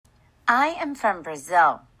I am from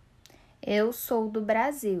Brazil. Eu sou do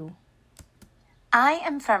Brasil. I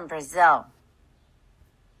am from Brazil.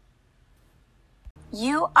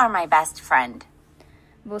 You are my best friend.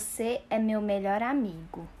 Você é meu melhor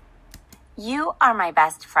amigo. You are my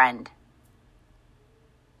best friend.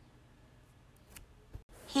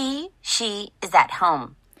 He, she is at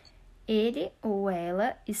home. Ele ou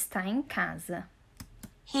ela está em casa.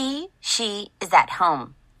 He, she is at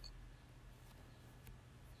home.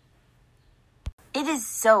 It is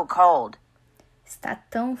so cold. Está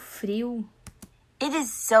tão frio. It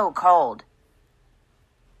is so cold.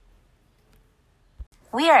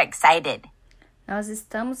 We are excited. Nós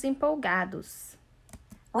estamos empolgados.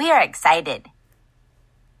 We are excited.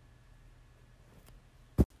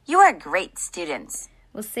 You are great students.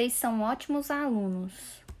 Vocês são ótimos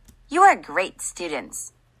alunos. You are great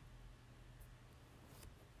students.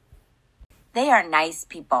 They are nice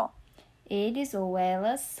people. Eles ou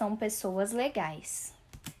elas são pessoas legais.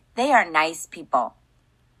 They are nice people.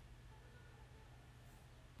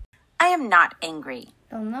 I am not angry.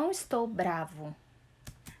 Eu não estou bravo.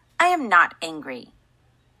 I am not angry.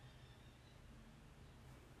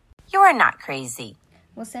 You are not crazy.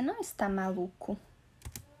 Você não está maluco.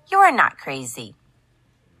 You are not crazy.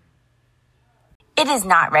 It is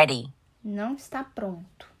not ready. Não está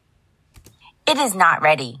pronto. It is not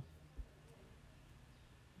ready.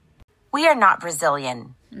 We are not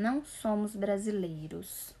Brazilian. Não somos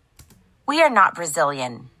brasileiros. We are not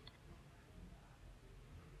Brazilian.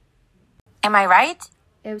 Am I right?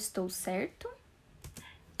 Eu estou certo?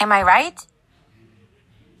 Am I right?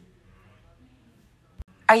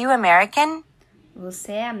 Are you American?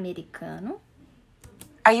 Você é americano?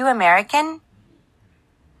 Are you American?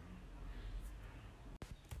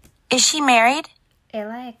 Is she married?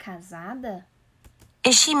 Ela é casada?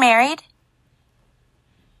 Is she married?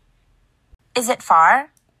 Is it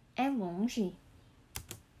far? É longe?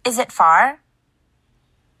 Is it far?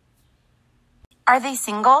 Are they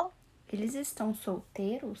single? Eles estão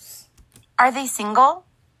solteiros? Are they single?